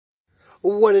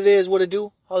What it is, what it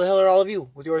do? How the hell are all of you?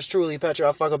 With yours truly, Petra.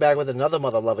 I'll fuck back with another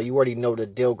mother lover. You already know the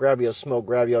deal. Grab your smoke,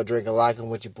 grab your drink, and lock in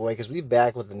with your boy, because we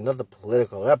back with another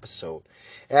political episode.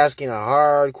 Asking a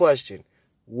hard question.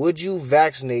 Would you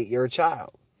vaccinate your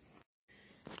child?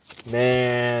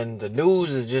 Man, the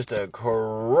news is just a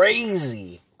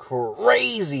crazy,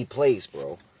 crazy place,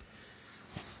 bro.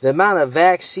 The amount of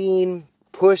vaccine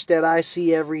push that I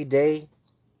see every day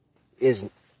is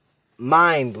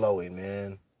mind-blowing,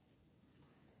 man.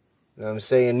 You know what I'm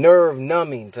saying? Nerve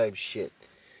numbing type shit.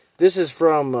 This is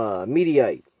from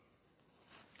Mediaite.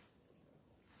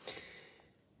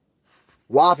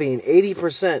 Whopping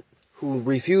 80% who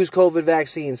refuse COVID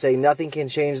vaccine say nothing can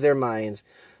change their minds,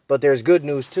 but there's good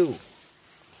news too.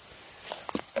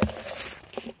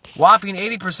 Whopping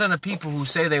 80% of people who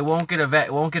say they won't get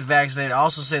vaccinated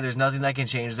also say there's nothing that can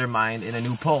change their mind in a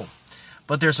new poll.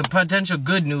 But there's some potential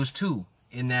good news too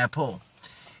in that poll.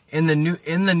 In the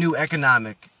new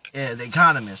economic, The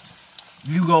Economist,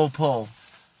 YouGov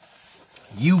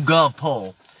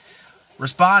poll,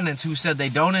 respondents who said they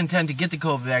don't intend to get the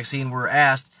COVID vaccine were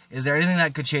asked, "Is there anything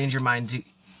that could change your mind and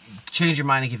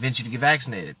convince you to get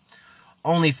vaccinated?"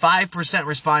 Only 5%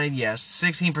 responded yes,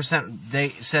 16% they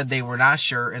said they were not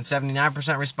sure, and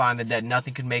 79% responded that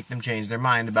nothing could make them change their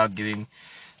mind about getting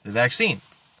the vaccine.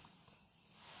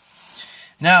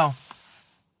 Now,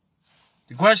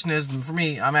 the question is, for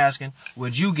me, I'm asking,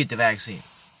 would you get the vaccine?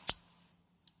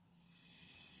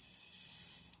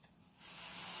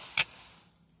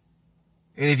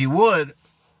 And if you would,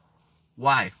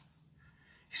 why?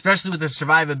 Especially with the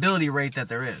survivability rate that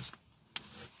there is.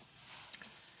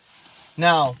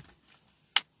 Now,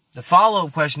 the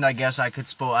follow-up question I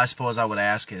suppose I would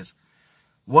ask is,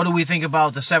 what do we think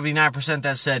about the 79%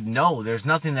 that said no, there's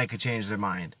nothing that could change their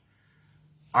mind?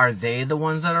 Are they the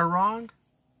ones that are wrong?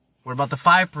 What about the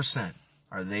 5%?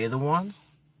 Are they the ones?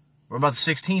 What about the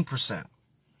 16%?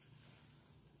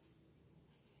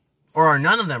 Or are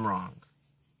none of them wrong?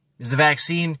 Is the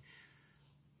vaccine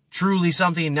truly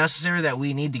something necessary that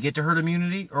we need to get to herd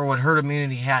immunity? Or would herd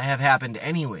immunity have happened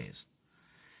anyways?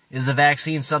 Is the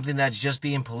vaccine something that's just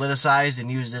being politicized and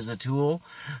used as a tool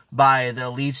by the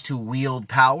elites to wield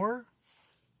power?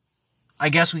 I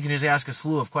guess we can just ask a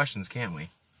slew of questions, can't we?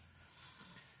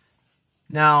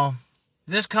 Now,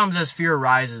 this comes as fear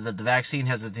arises that the vaccine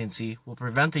hesitancy will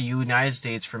prevent the United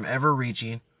States from ever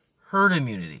reaching herd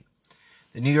immunity.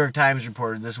 The New York Times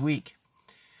reported this week.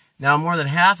 Now, more than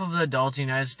half of the adults in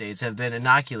the United States have been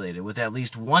inoculated with at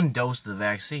least one dose of the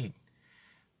vaccine.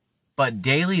 But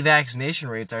daily vaccination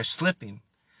rates are slipping,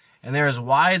 and there is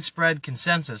widespread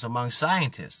consensus among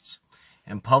scientists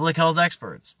and public health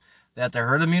experts that the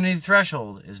herd immunity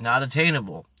threshold is not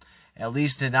attainable, at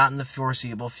least not in the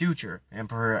foreseeable future, and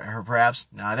perhaps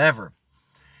not ever.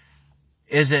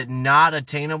 Is it not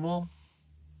attainable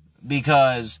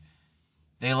because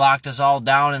they locked us all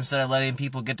down instead of letting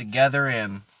people get together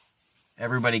and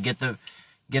everybody get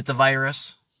the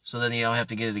virus so then you don't have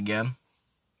to get it again?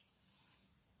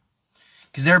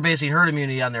 Because they're basing herd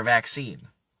immunity on their vaccine.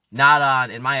 Not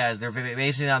on, in my eyes, they're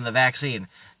basing it on the vaccine,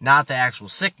 not the actual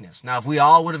sickness. Now, if we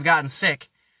all would have gotten sick,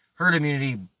 herd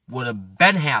immunity would have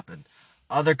been happened.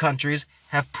 Other countries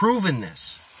have proven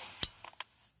this.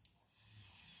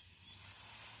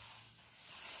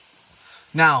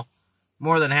 Now,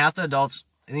 more than half the adults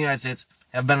in the United States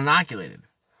have been inoculated.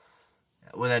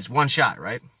 Well, that's one shot,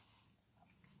 right?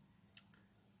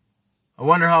 I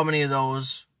wonder how many of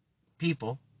those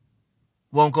people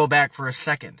won't go back for a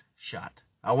second shot.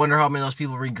 I wonder how many of those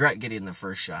people regret getting the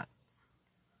first shot.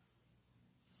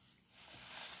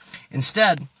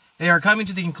 Instead, they are coming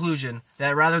to the conclusion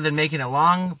that rather than making a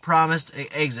long-promised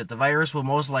exit, the virus will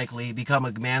most likely become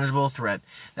a manageable threat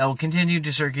that will continue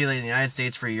to circulate in the United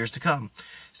States for years to come,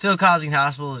 still causing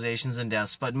hospitalizations and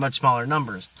deaths, but in much smaller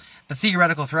numbers. The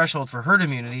theoretical threshold for herd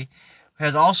immunity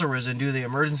has also risen due to the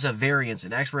emergence of variants,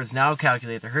 and experts now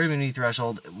calculate the herd immunity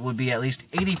threshold would be at least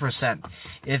 80%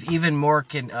 if even more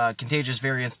contagious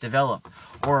variants develop,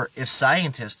 or if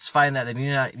scientists find that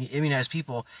immunized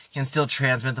people can still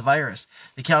transmit the virus.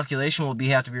 The calculation will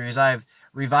have to be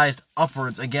revised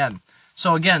upwards again.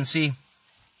 So again, see,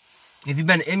 if you've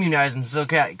been immunized and still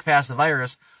pass the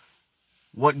virus,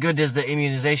 what good does the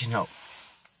immunization help?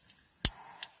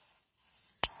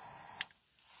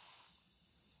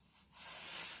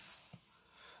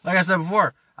 Like I said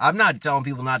before, I'm not telling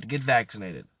people not to get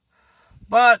vaccinated.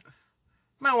 But you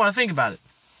might want to think about it.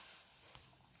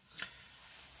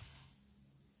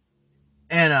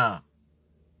 And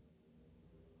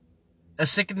a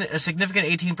significant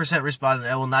 18% responded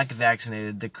that will not get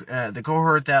vaccinated. The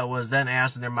cohort that was then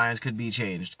asked in their minds could be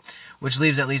changed, which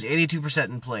leaves at least 82%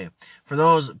 in play. Of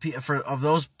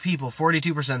those people,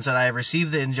 42% said I have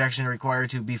received the injection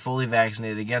required to be fully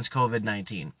vaccinated against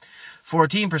COVID-19.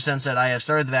 14% said I have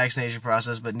started the vaccination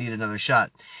process but need another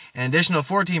shot. An additional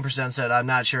 14% said I'm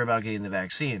not sure about getting the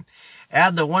vaccine.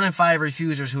 Add the 1 in 5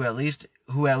 refusers who at least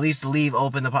leave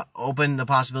open the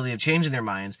possibility of changing their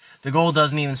minds. The goal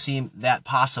doesn't even seem that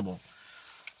possible.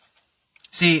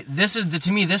 See,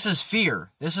 to me this is fear.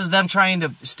 This is them trying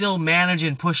to still manage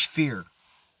and push fear.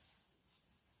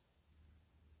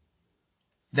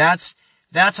 That's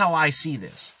how I see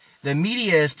this. The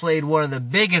media has played one of the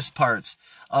biggest parts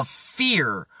of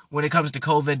fear when it comes to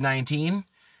COVID-19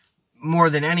 more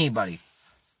than anybody.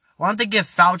 Why don't they give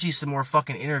Fauci some more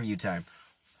fucking interview time?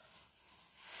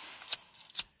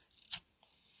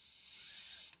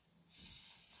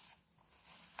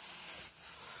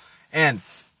 And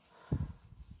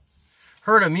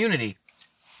herd immunity.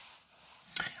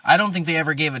 I don't think they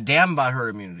ever gave a damn about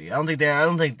herd immunity. I don't think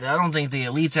the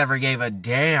elites ever gave a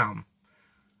damn.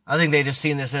 I think they just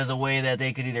seen this as a way that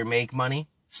they could either make money,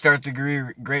 start the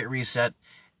Great Reset,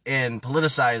 and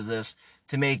politicize this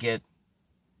to make it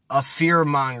a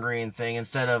fear-mongering thing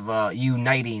instead of a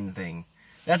uniting thing.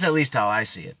 That's at least how I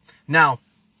see it. Now,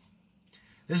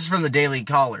 this is from the Daily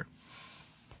Caller.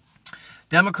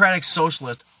 Democratic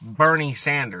Socialist Bernie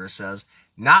Sanders says,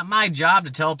 "Not my job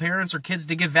to tell parents or kids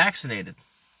to get vaccinated."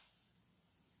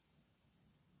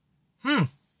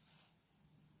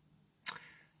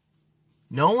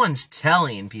 No one's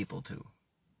telling people to.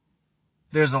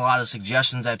 There's a lot of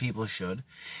suggestions that people should,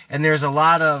 and there's a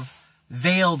lot of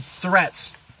veiled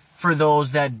threats for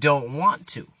those that don't want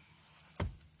to.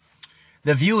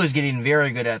 The View is getting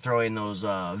very good at throwing those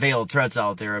veiled threats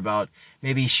out there about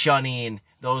maybe shunning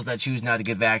those that choose not to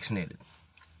get vaccinated,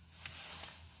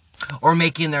 or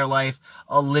making their life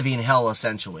a living hell,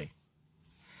 essentially.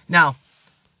 Now,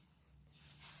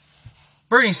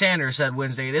 Bernie Sanders said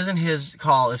Wednesday it isn't his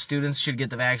call if students should get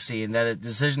the vaccine, that a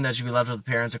decision that should be left with the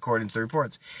parents according to the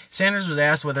reports. Sanders was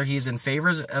asked whether he is in favor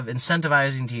of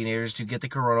incentivizing teenagers to get the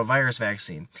coronavirus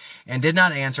vaccine, and did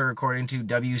not answer according to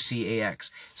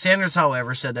WCAX. Sanders,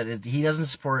 however, said that he doesn't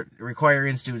support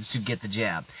requiring students to get the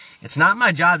jab. "It's not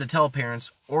my job to tell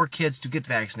parents or kids to get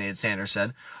vaccinated," Sanders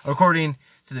said. According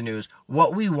to the news,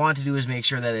 "What we want to do is make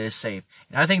sure that it is safe.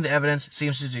 And I think the evidence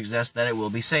seems to suggest that it will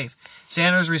be safe."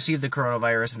 Sanders received the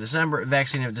coronavirus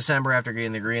vaccine in December after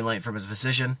getting the green light from his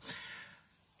physician.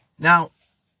 Now,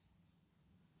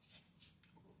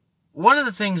 one of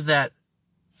the things that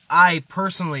I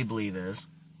personally believe is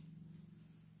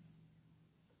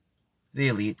the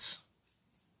elites,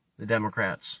 the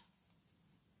Democrats,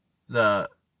 the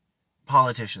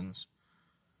politicians,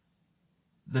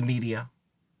 the media,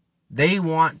 they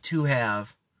want to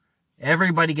have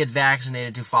everybody get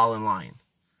vaccinated to fall in line.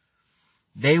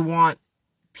 They want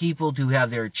people to have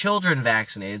their children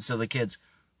vaccinated so the kids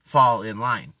fall in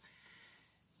line.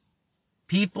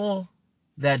 People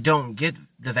that don't get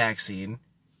the vaccine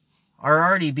are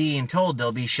already being told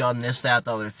they'll be shunned, this, that,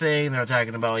 the other thing. They're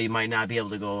talking about you might not be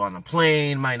able to go on a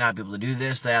plane, might not be able to do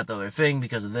this, that, the other thing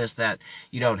because of this, that,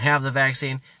 you don't have the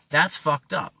vaccine. That's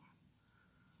fucked up.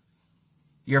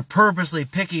 You're purposely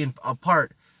picking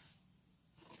apart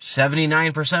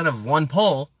 79% of one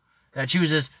poll that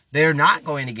chooses they're not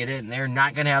going to get it and they're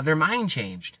not going to have their mind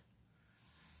changed.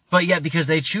 But yet, because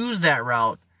they choose that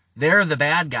route, they're the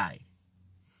bad guy.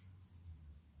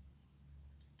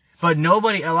 But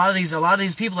a lot of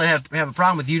these people that have a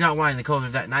problem with you not wanting the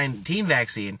COVID-19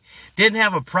 vaccine didn't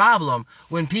have a problem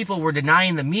when people were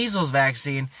denying the measles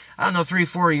vaccine, 3,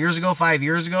 4 years ago, 5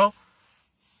 years ago.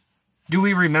 Do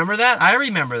we remember that? I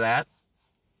remember that.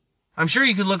 I'm sure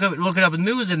you could look it up in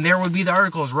the news and there would be the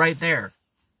articles right there.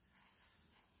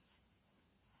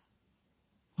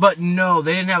 But no,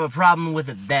 they didn't have a problem with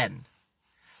it then.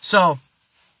 So,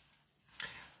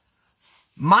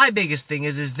 my biggest thing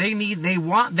is they need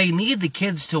the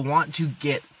kids to want to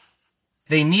get.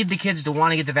 They need the kids to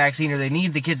want to get the vaccine, or they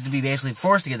need the kids to be basically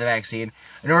forced to get the vaccine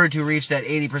in order to reach that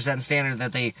 80% standard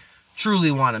that they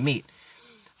truly want to meet.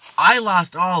 I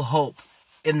lost all hope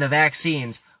in the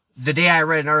vaccines the day I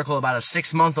read an article about a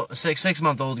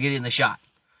six-month-old getting the shot.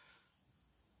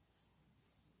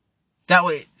 That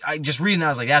way, I just reading that, I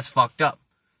was like, that's fucked up.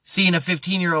 Seeing a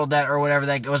 15-year-old that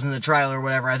was in the trial or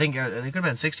whatever, I think it could have been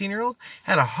a 16-year-old,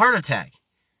 had a heart attack.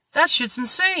 That shit's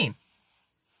insane.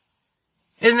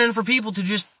 And then for people to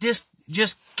just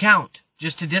discount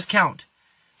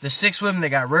the 6 women that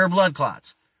got rare blood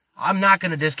clots, I'm not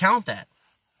going to discount that.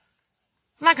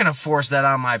 I'm not going to force that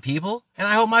on my people, and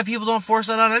I hope my people don't force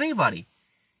that on anybody.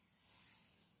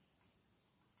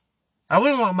 I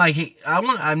wouldn't want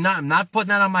I'm not putting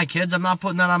that on my kids. I'm not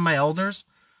putting that on my elders.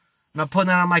 I'm not putting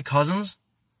that on my cousins.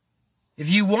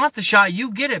 If you want the shot,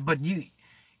 you get it, but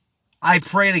I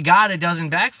pray to God it doesn't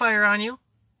backfire on you.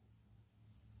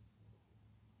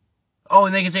 Oh,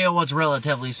 and they can say, oh, well, it's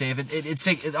relatively safe. It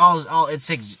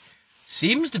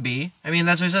seems to be. I mean,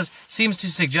 that's what it says. Seems to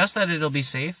suggest that it'll be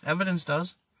safe. Evidence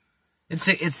does. It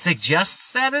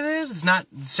suggests that it is. It's not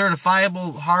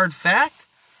certifiable hard fact.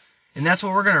 And that's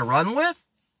what we're going to run with?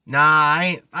 Nah,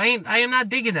 I am not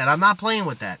digging that. I'm not playing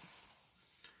with that.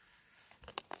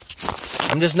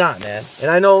 I'm just not, man.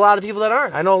 And I know a lot of people that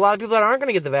aren't. I know a lot of people that aren't going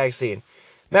to get the vaccine.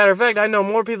 Matter of fact, I know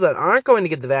more people that aren't going to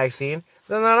get the vaccine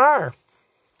than that are.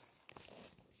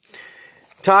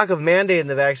 Talk of mandating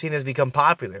the vaccine has become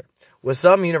popular, with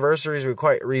some universities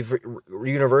requiring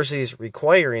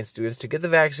students to get the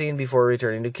vaccine before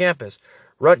returning to campus.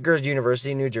 Rutgers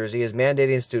University, New Jersey, is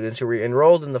mandating students who were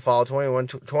enrolled in the fall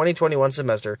 2021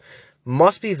 semester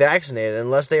must be vaccinated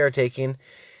unless they are taking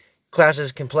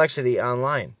classes complexity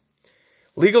online.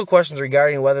 Legal questions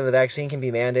regarding whether the vaccine can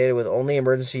be mandated with only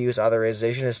emergency use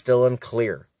authorization is still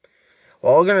unclear.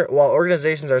 While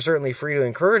organizations are certainly free to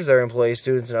encourage their employees,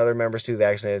 students, and other members to be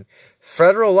vaccinated,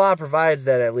 federal law provides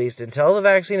that at least until the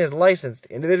vaccine is licensed,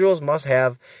 individuals must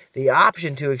have the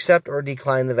option to accept or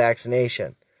decline the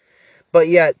vaccination. But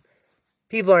yet,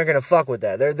 people aren't going to fuck with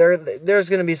that. There's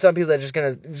going to be some people that are just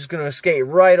going to skate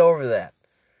right over that.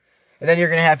 And then you're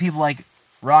going to have people like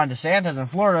Ron DeSantis in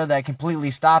Florida that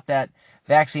completely stop that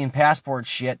vaccine passport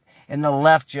shit, and the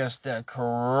left just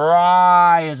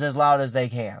cries as loud as they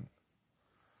can.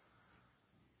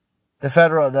 The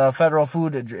Federal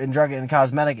Food and Drug and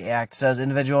Cosmetic Act says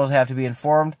individuals have to be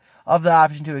informed of the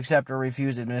option to accept or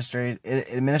refuse administration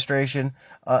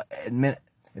of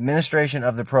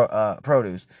the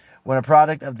produce when a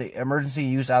product of the emergency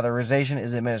use authorization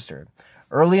is administered.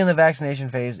 Early in the vaccination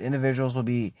phase, individuals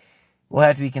will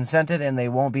have to be consented, and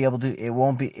it won't be able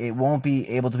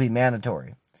to be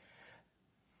mandatory.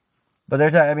 But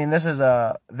this is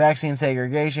a vaccine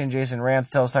segregation. Jason Rantz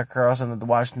tells Tucker Carlson that the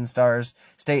Washington Stars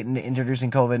state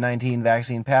introducing COVID-19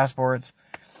 vaccine passports.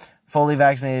 Fully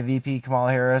vaccinated VP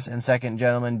Kamala Harris and second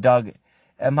gentleman Doug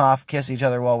Emhoff kiss each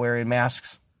other while wearing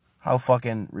masks. How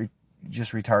fucking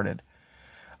just retarded.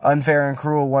 Unfair and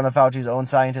cruel. One of Fauci's own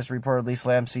scientists reportedly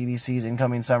slammed CDC's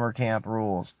incoming summer camp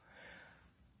rules.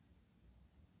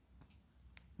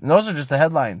 And those are just the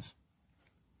headlines.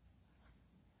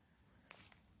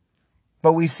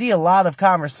 But we see a lot of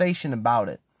conversation about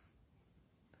it.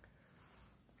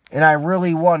 And I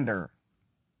really wonder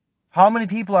how many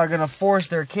people are going to force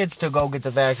their kids to go get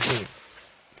the vaccine.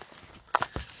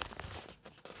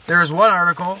 There's one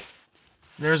article.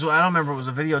 I don't remember if it was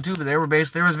a video too, but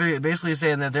basically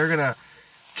saying that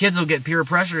kids will get peer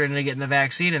pressure into getting the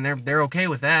vaccine, and they're okay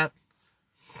with that.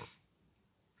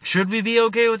 Should we be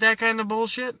okay with that kind of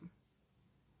bullshit?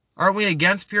 Aren't we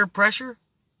against peer pressure?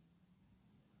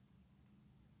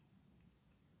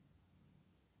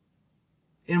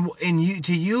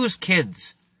 To use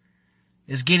kids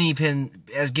as guinea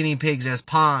pigs, as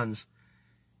pawns,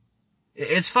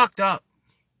 it's fucked up.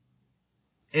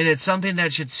 And it's something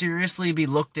that should seriously be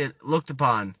looked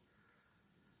upon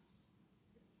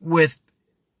with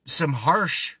some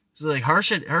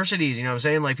harshities, you know what I'm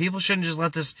saying? Like, people shouldn't just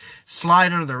let this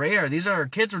slide under the radar. These are our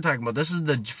kids we're talking about. This is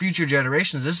the future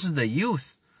generations. This is the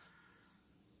youth.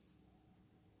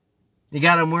 You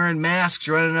got them wearing masks,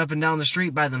 running up and down the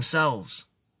street by themselves.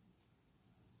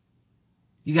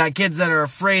 You got kids that are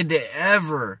afraid to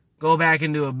ever go back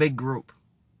into a big group.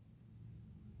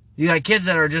 You got kids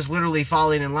that are just literally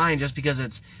falling in line just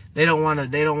because they don't want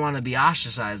to be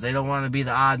ostracized. They don't want to be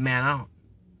the odd man out.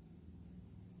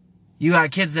 You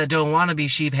got kids that don't want to be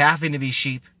sheep having to be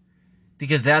sheep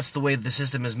because that's the way the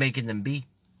system is making them be.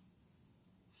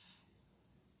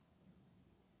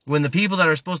 When the people that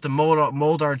are supposed to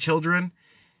mold our children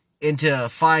into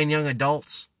fine young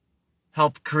adults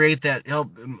help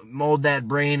mold that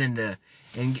brain and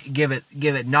give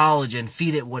it knowledge and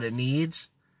feed it what it needs.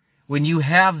 When you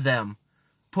have them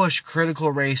push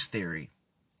critical race theory,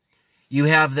 you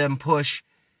have them push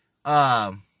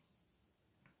the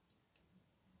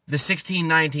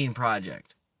 1619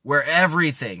 Project, where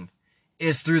everything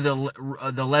is through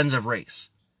the lens of race.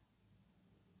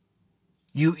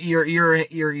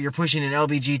 You're pushing an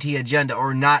LBGT agenda,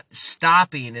 or not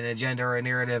stopping an agenda or a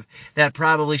narrative that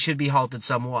probably should be halted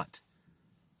somewhat.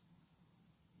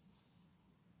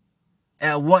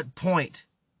 At what point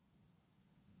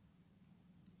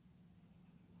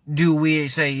do we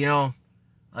say,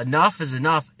 enough is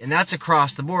enough? And that's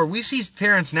across the board. We see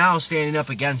parents now standing up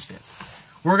against it.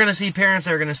 We're going to see parents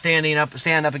that are going to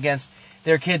stand up against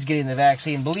their kids getting the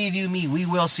vaccine. Believe you me, we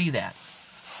will see that.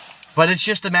 But it's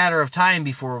just a matter of time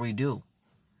before we do.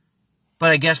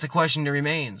 But I guess the question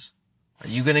remains, are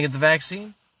you going to get the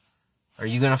vaccine? Are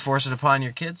you going to force it upon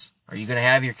your kids? Are you going to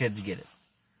have your kids get it?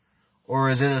 Or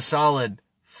is it a solid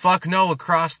fuck no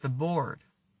across the board?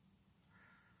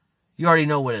 You already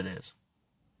know what it is.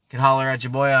 You can holler at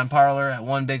your boy on Parler at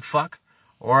One Big Fuck,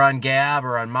 or on Gab,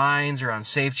 or on Minds, or on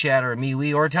SafeChat, or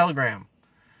MeWe, or Telegram.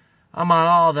 I'm on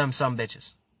all of them some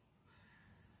bitches.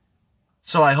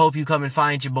 So I hope you come and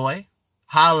find your boy.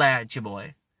 Holla at your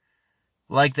boy.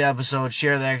 Like the episode,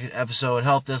 share that episode,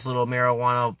 help this little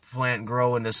marijuana plant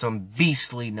grow into some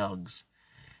beastly nugs.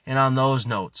 And on those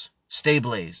notes, stay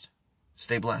blazed,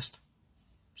 stay blessed,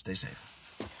 stay safe.